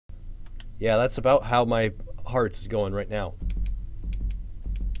Yeah, that's about how my heart's going right now.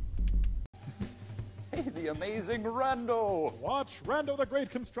 Hey, the amazing Rando! Watch Rando the Great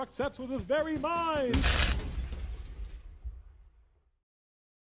construct sets with his very mind!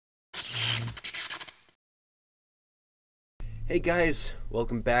 Hey guys,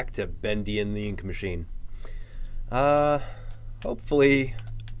 welcome back to Bendy and the Ink Machine. Hopefully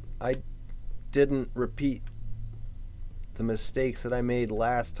I didn't repeat the mistakes that I made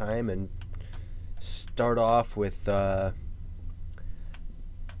last time and start off with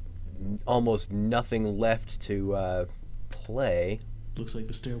almost nothing left to play. Looks like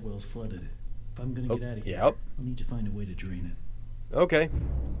the stairwell's flooded. If I'm gonna get out of here, Yep. I'll need to find a way to drain it. Okay.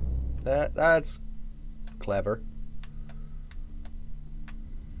 That's clever.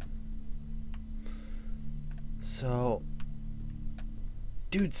 So,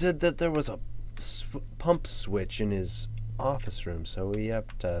 dude said that there was a pump switch in his office room, so we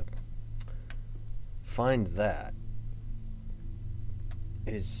have to find that.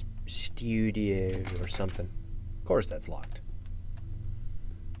 His studio or something. Of course that's locked.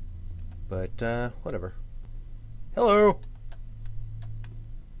 But, whatever. Hello!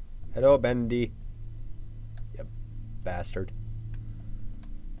 Hello, Bendy. You bastard.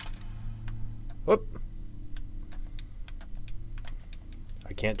 Whoop!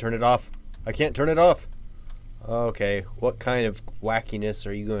 I can't turn it off. I can't turn it off. Okay, what kind of wackiness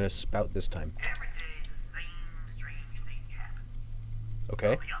are you going to spout this time? Every day the same strange thing happens.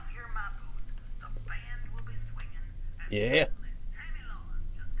 Okay. Up here in my booth, the band will be swinging, and Yeah. suddenly Sammy Lawrence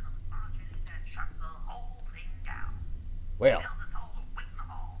just comes marching in and shuts the whole thing down. Well, Tells us all to wait in the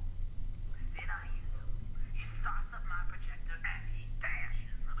hall. Then I hear him. He starts up my projector and he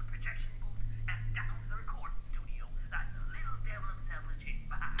dashes for the projection booth and down to the recording studio like the little devil himself was chasing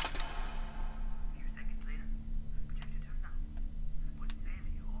behind. A few seconds later, projector turns on. But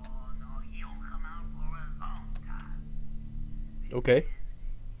Sammy, oh no, he don't come out for a long time. okay.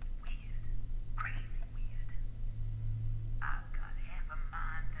 Weird. Crazy weird. I've got half a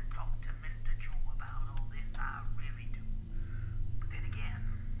mind to talk to Mr. Drew about all this, I really do. But then again,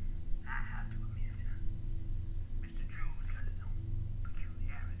 I have to admit, Mr. Drew's got his own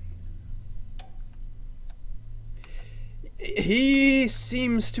peculiarities. He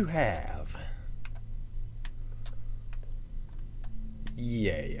seems to have.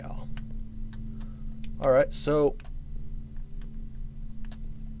 Yeah. Alright, so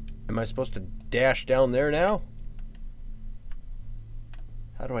am I supposed to dash down there now?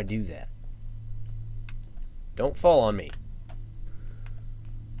 How do I do that? Don't fall on me.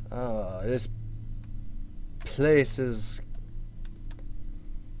 This place is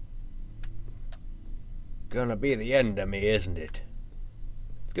gonna be the end of me, isn't it?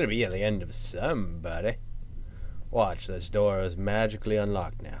 It's gonna be the end of somebody. Watch, this door is magically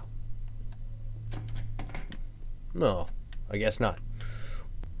unlocked now. No, I guess not.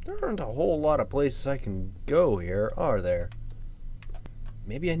 There aren't a whole lot of places I can go here, are there?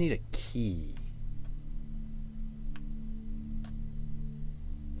 Maybe I need a key.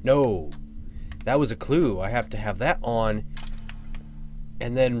 No, that was a clue. I have to have that on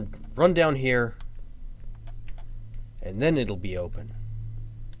and then run down here and then it'll be open.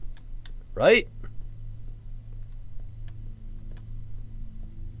 Right?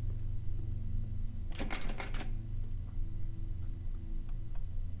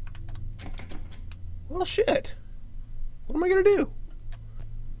 Well, shit. What am I gonna do?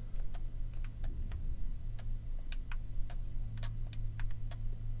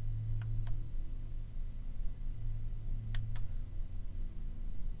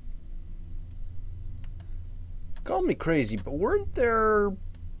 Call me crazy, but weren't there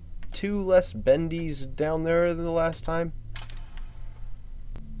 2 less Bendys down there than the last time?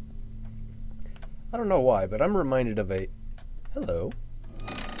 I don't know why, but I'm reminded of a... Hello.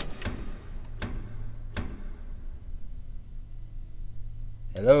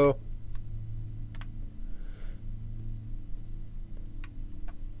 Hello.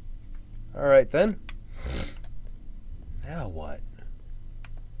 Alright then. Now what?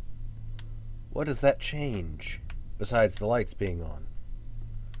 What does that change? Besides the lights being on.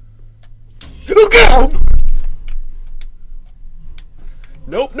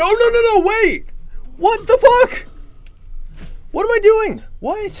 Nope, no, wait! What the fuck? What am I doing?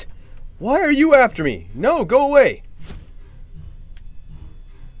 What? Why are you after me? No, go away.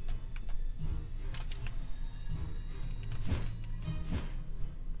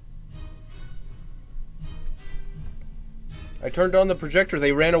 I turned on the projector,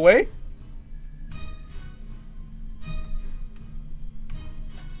 they ran away?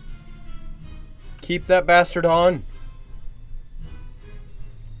 Keep that bastard on.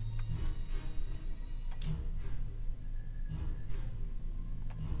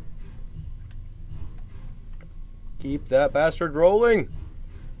 Keep that bastard rolling.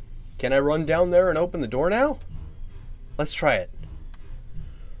 Can I run down there and open the door now? Let's try it.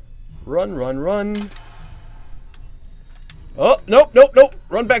 Run, run, run. Oh, nope, nope, nope.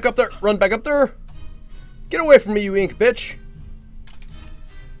 Run back up there. Run back up there. Get away from me, you ink bitch.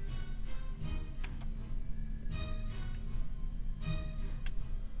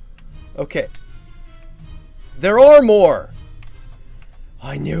 Okay. There are more.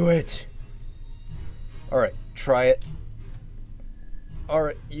 I knew it. Alright, try it.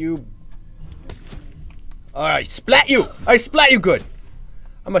 Alright, you... Alright, splat you! I splat you good!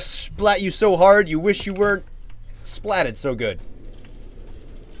 I'm gonna splat you so hard you wish you weren't splatted so good.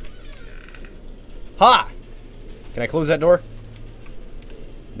 Ha! Can I close that door?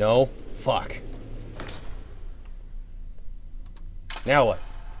 No? Fuck. Now what?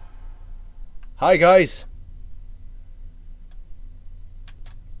 Hi guys!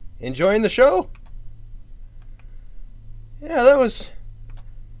 Enjoying the show? Yeah, that was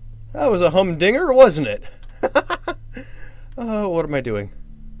a humdinger, wasn't it? Oh, what am I doing?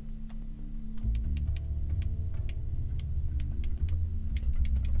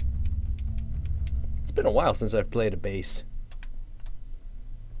 It's been a while since I've played a bass.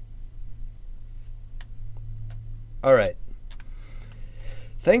 Alright.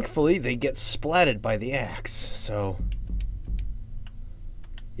 Thankfully, they get splatted by the axe, so...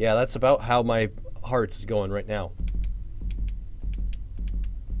 Yeah, that's about how my heart's going right now.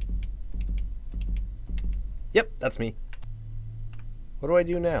 Yep, that's me. What do I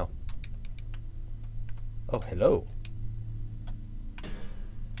do now? Oh, hello.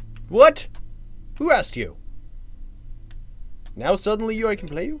 What? Who asked you? Now suddenly I can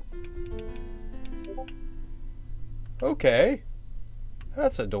play you? Okay.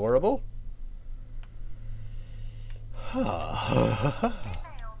 That's adorable. May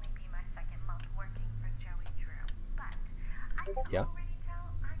only be my second month working for Joey Drew, but I can Yeah. already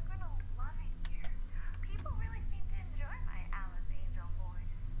tell I'm gonna love it here. People really seem to enjoy my Alice Angel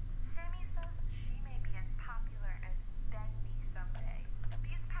voice. Sammy says she may be as popular as Bendy someday.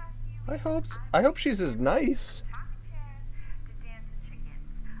 These past few weeks, I hope she's as nice. talking chairs to dancing chickens,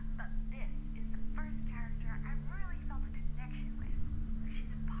 but this is the first character I've really felt a connection with.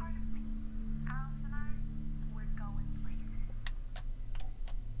 She's a part of me. Alice and I, we're going places.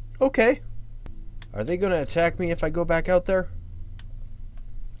 Okay. Are they gonna attack me if I go back out there?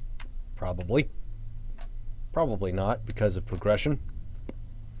 Probably. Probably not, because of progression.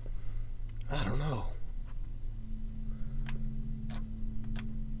 I don't know.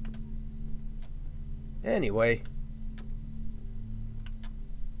 Anyway.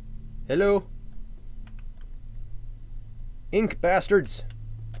 Hello? Ink bastards!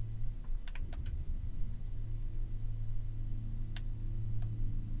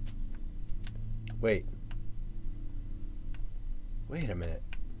 Wait. Wait a minute.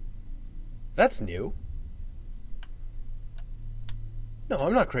 That's new. No,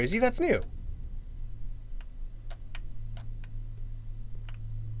 I'm not crazy. That's new.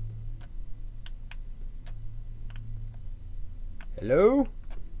 Hello?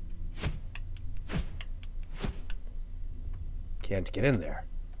 Can't get in there.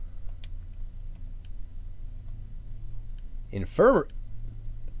 Infirmary.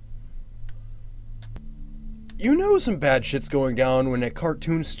 You know some bad shit's going down when a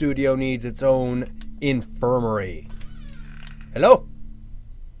cartoon studio needs its own infirmary. Hello?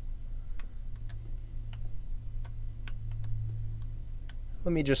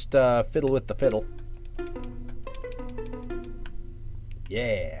 Let me just fiddle with the fiddle.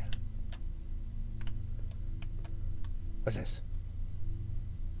 Yeah. What's this?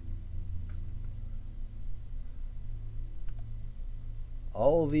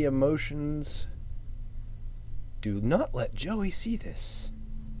 All the emotions. Do not let Joey see this.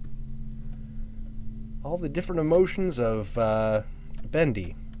 All the different emotions of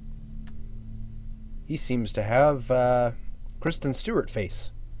Bendy. He seems to have Kristen Stewart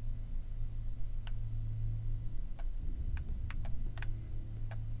face.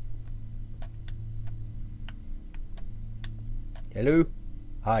 Hello?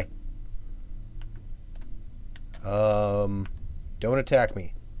 Hi. Don't attack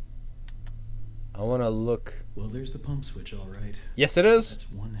me. I want to look. Well, there's the pump switch, all right. Yes, it is.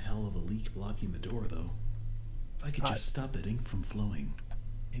 That's one hell of a leak blocking the door, though. If I could just stop that ink from flowing,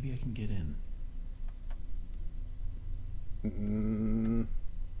 maybe I can get in.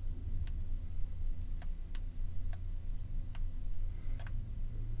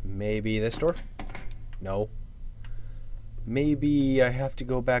 Maybe this door? No. Maybe I have to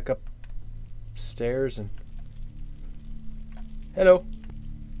go back upstairs and... Hello.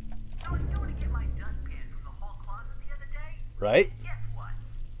 I was going to get my dustpan from the hall closet Right? And guess what?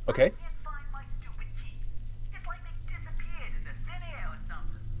 Okay. I can't find my stupid keys. It's like they disappeared into thin air or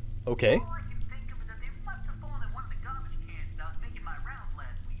something. Okay. All I can think of is that they must have fallen in one of the garbage cans I was making my rounds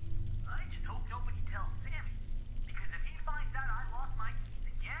last week. I just hope nobody tells Sammy. Because if he finds out I lost my keys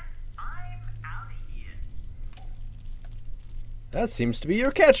again, I'm out of here. That seems to be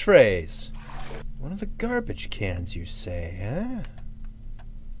your catchphrase. One of the garbage cans, you say, huh?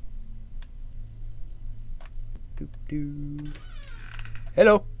 Doop doo.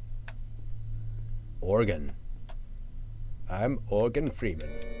 Hello. Organ. I'm Organ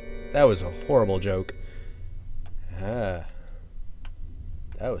Freeman. That was a horrible joke. Ah.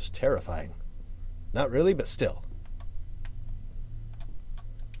 That was terrifying. Not really, but still.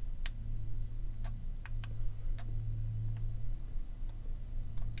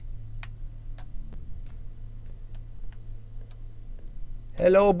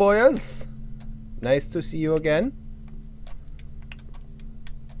 Hello, boys. Nice to see you again.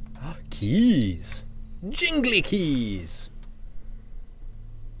 Ah, keys. Jingly keys.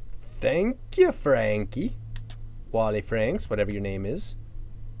 Thank you, Frankie. Wally Franks, whatever your name is.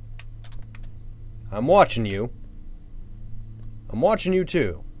 I'm watching you. I'm watching you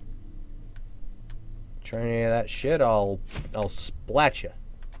too. Try any of that shit, I'll splat you.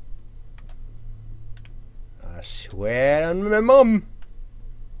 I swear on my mum.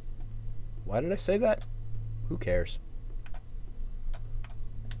 Why did I say that? Who cares?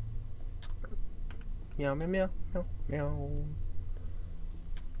 Meow, meow, meow, meow, meow.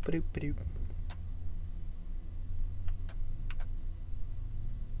 Ba-doop, ba-doop.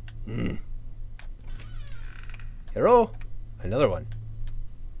 Hello? Another one.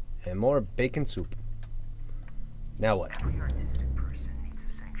 And more bacon soup. Now what? Every artistic person needs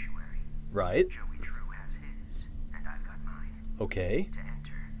a sanctuary. Right. Joey Drew has his, and I've got mine. Okay. To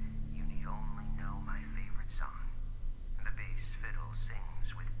enter, you need only know my favorite song. The bass fiddle sings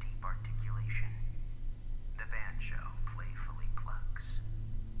with deep articulation. The banjo playfully clucks.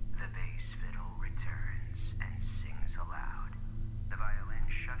 The bass fiddle returns and sings aloud. The violin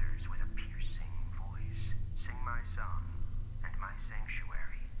shudders with a piercing voice. Sing my song, and my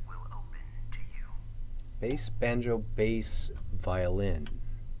sanctuary will open to you. Bass, banjo, bass, violin.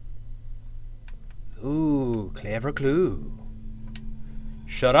 Ooh, clever clue.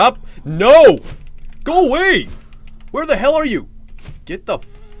 Shut up! No! Go away! Where the hell are you? Get the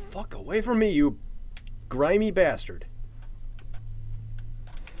fuck away from me, you grimy bastard.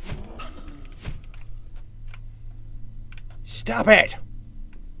 Stop it!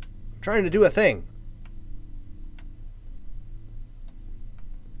 I'm trying to do a thing.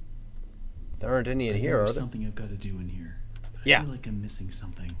 There aren't any in here, are There's there? something I've got to do in here. But Yeah. I feel like I'm missing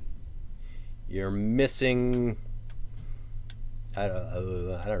something. You're missing... I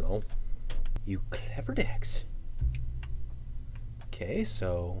don't know. You clever dicks. Okay,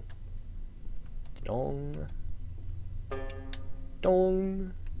 so... Dong.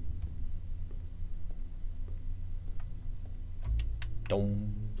 Dong.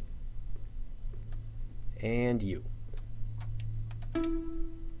 Dong. And you.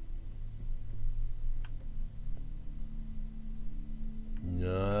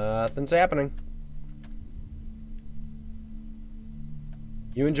 Nothing's happening.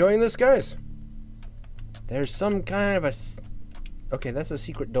 You enjoying this, guys? There's some kind of a... Okay, that's a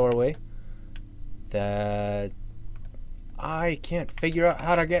secret doorway that I can't figure out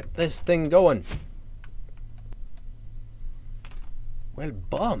how to get this thing going. Well,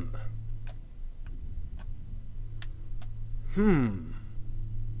 bum.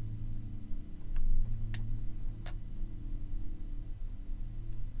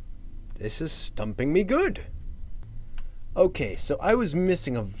 This is stumping me good. Okay, so I was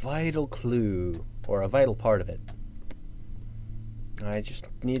missing a vital clue, or a vital part of it. I just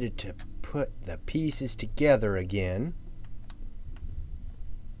needed to put the pieces together again.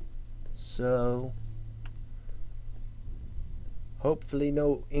 So, hopefully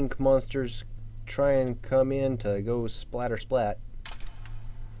no ink monsters try and come in to go splatter splat.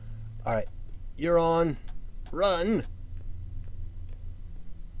 Alright, you're on. Run!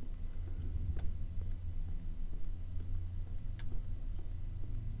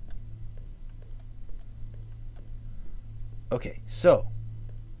 Okay, so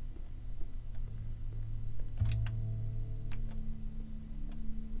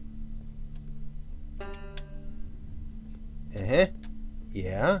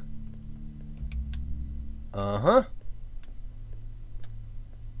yeah.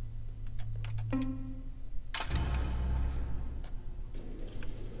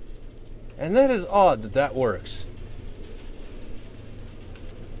 And that is odd that that works.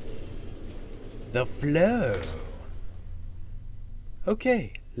 The flow.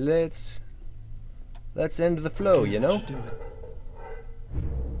 Okay, let's end the flow, you know? Should do it.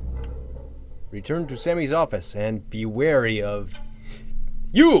 Return to Sammy's office and be wary of...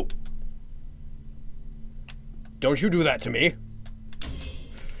 You! Don't you do that to me.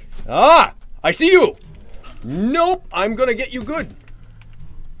 Ah! I see you! Nope, I'm gonna get you good.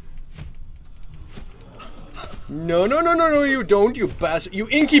 No, no, no, no, no, you don't, you bastard. You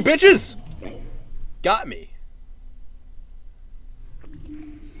inky bitches! Got me.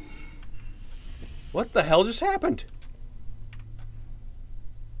 What the hell just happened?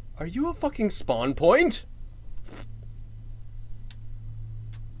 Are you a fucking spawn point?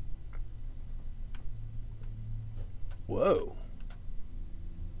 Whoa.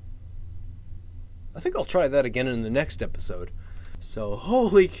 I think I'll try that again in the next episode. So,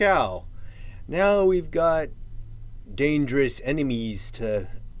 holy cow. Now we've got dangerous enemies to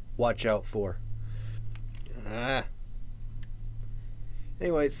watch out for.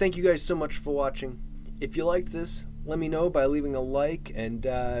 Anyway, thank you guys so much for watching. If you liked this, let me know by leaving a like and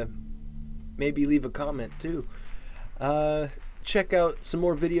maybe leave a comment too. Check out some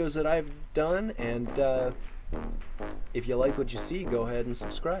more videos that I've done, and if you like what you see, go ahead and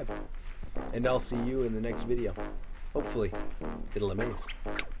subscribe. And I'll see you in the next video. Hopefully, it'll amaze.